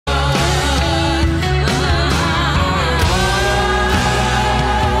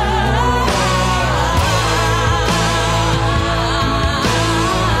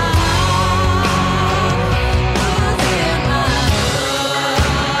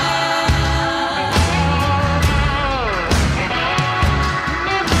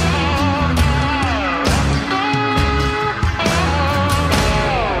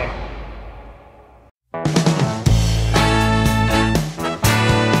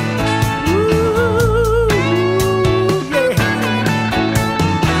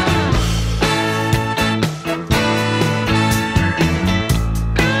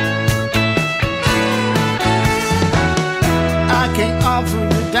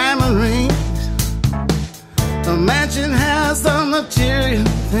A mansion has some material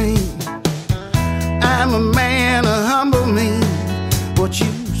thing. I'm a man, a humble man. What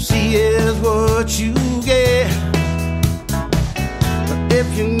you see is what you get. But if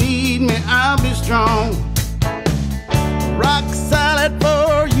you need me, I'll be strong. Rock solid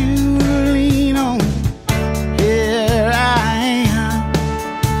for you to lean on. Here I am,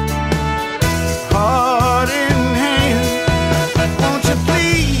 heart in hand. Won't you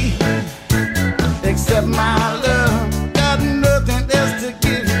please accept my love? Got nothing else to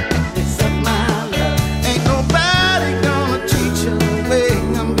give you except my love. Ain't nobody gonna teach you the way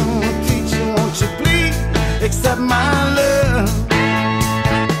I'm gonna treat you. Won't you please accept my love?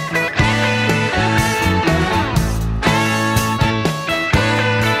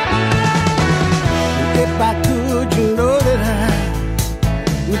 If I could, you know that I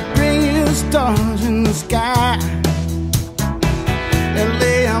would bring you stars in the sky and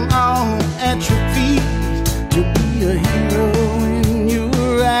lay them all at your feet to be a hero in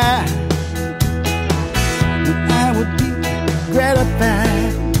your eyes. And I would be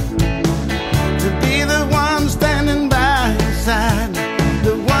gratified to be the one standing by your side,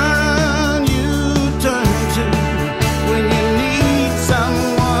 the one you turn to when you need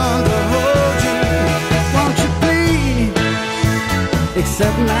someone to hold you. Won't you please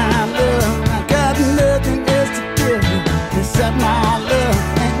accept my love? I got nothing else to give you except my love.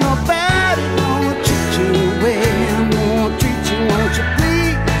 Ain't nobody gonna treat you the way I'm gonna treat you. Won't you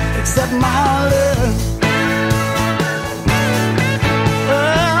please accept my love? Oh,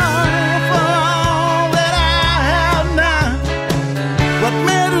 for all that I have now, what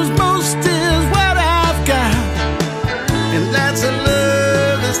matters most is what I've got, and that's a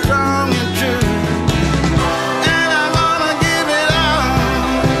love that's strong and true. And I'm gonna give it all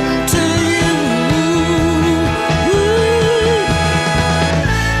to you.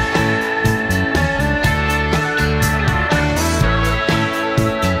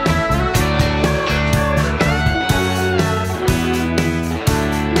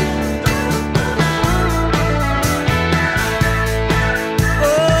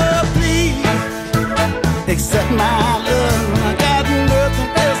 Oh, please accept my love. I got nothing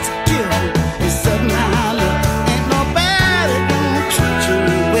else to give you except my love. Ain't nobody gonna treat you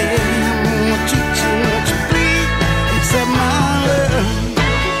the way I'm gonna treat you. Won't you please accept my love?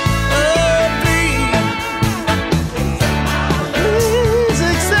 Oh, please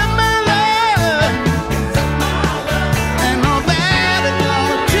accept my love. Ain't nobody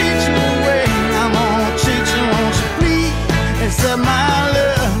gonna treat you the way I'm gonna treat you. Won't you please accept my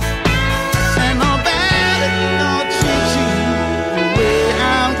love? Ain't nobody gonna treat you the way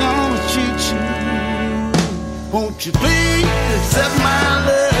I'm gonna treat you. Won't you please accept my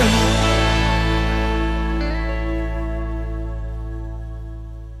love?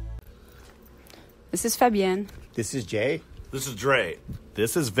 This is Fabienne. This is Jay. This is Dre.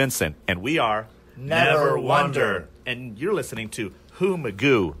 This is Vincent, and we are Never Wonder. And you're listening to Who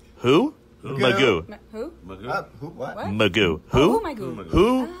Magoo. Who? Magoo. Who? Who? What? Magoo. Who Who? Magoo?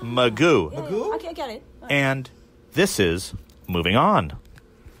 Who? Magoo. Yeah, yeah. Okay, I got it. All right. And this is Moving On.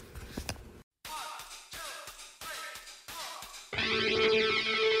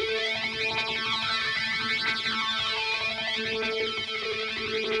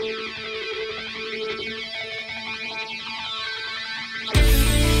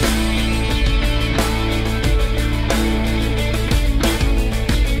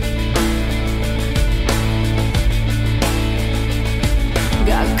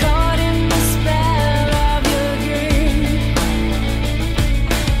 Got caught in the spell of your dream.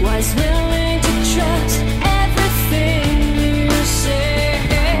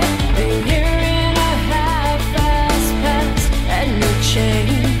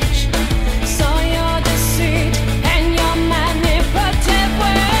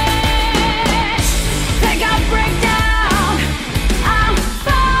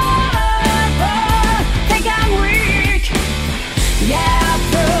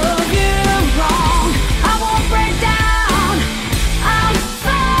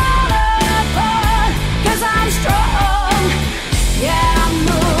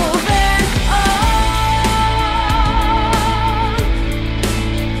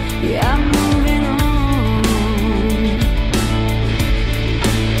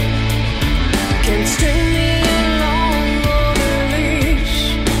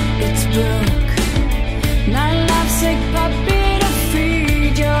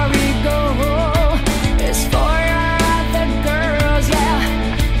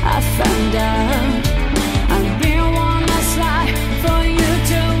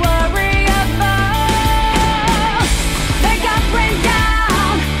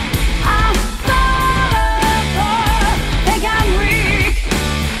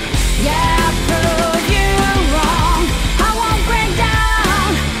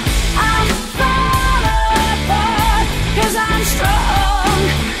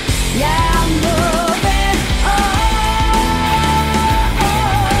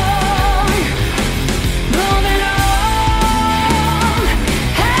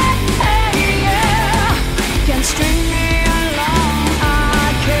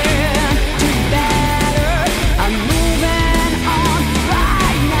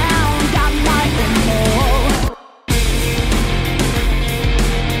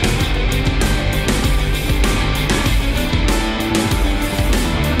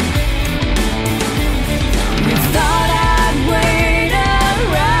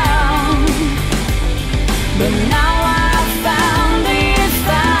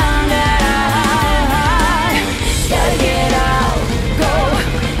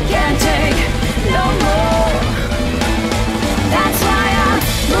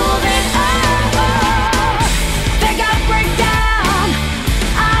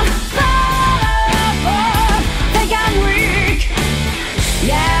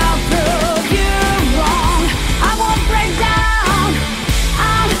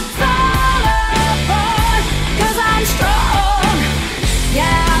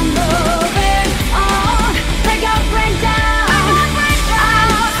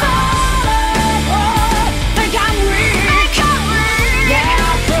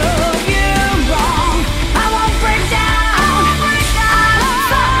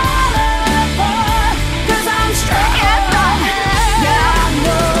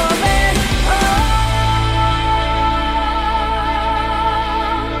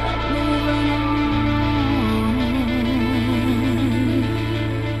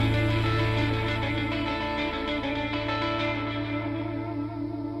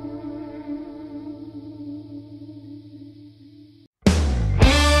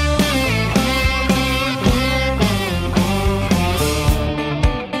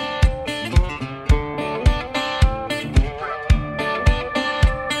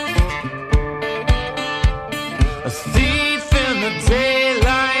 thief in the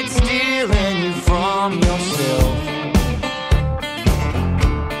daylight, stealing you from yourself.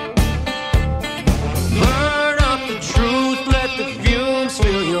 Burn up the truth, let the fumes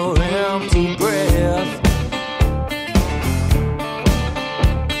fill your empty breath.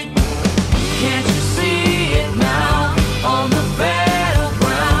 Can't you see it now on the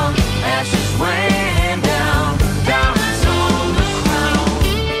battleground? Ashes raining down, diamonds on the crown.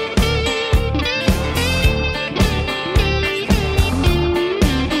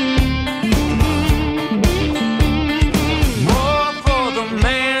 More for the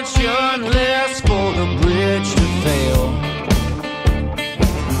mansion, less for the bridge to fail.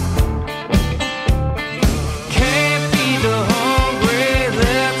 Can't feed the hungry,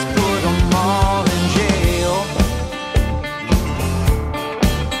 let's put them all in jail.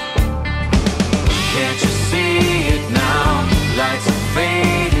 Can't you see it now? Lights are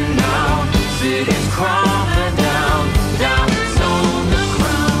fading now, cities crumbling down, diamonds on the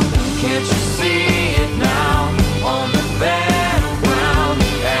crown. Can't you see it now on the battleground?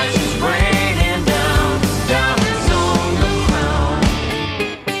 Ashes raining down, diamonds on the crown.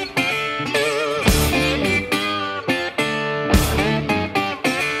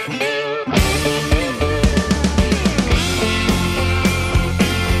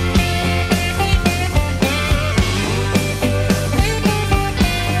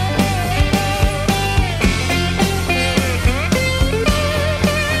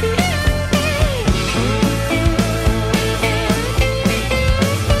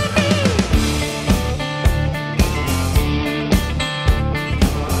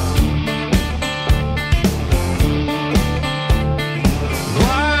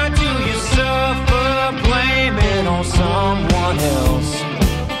 Why do you suffer? Blame it on someone else.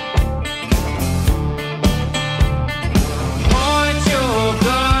 Point your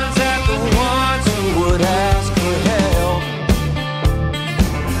guns at the ones who would ask for help.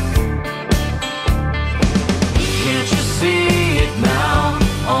 Can't you see it now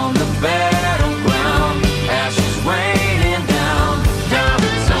on the battleground? Ashes raining down,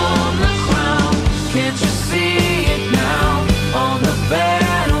 diamonds on the crown. Can't you see it now on the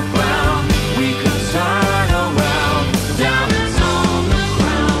battleground? We could turn around, diamonds on the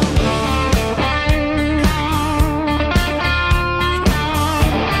crown.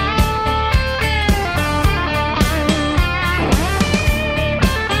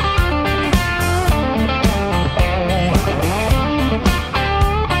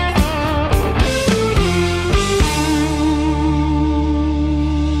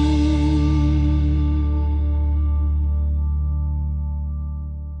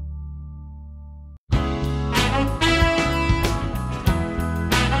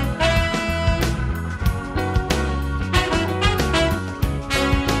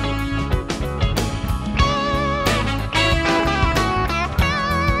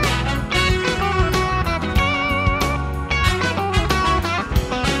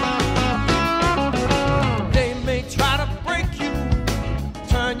 They may try to break you,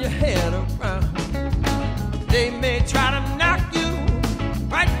 turn your head around. They may try to knock you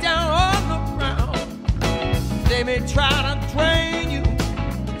right down on the ground. They may try to drain you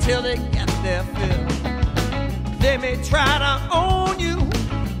till they get their fill. They may try to own you,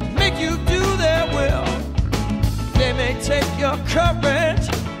 make you do their will. They may take your courage,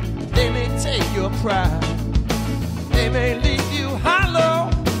 they may take your pride.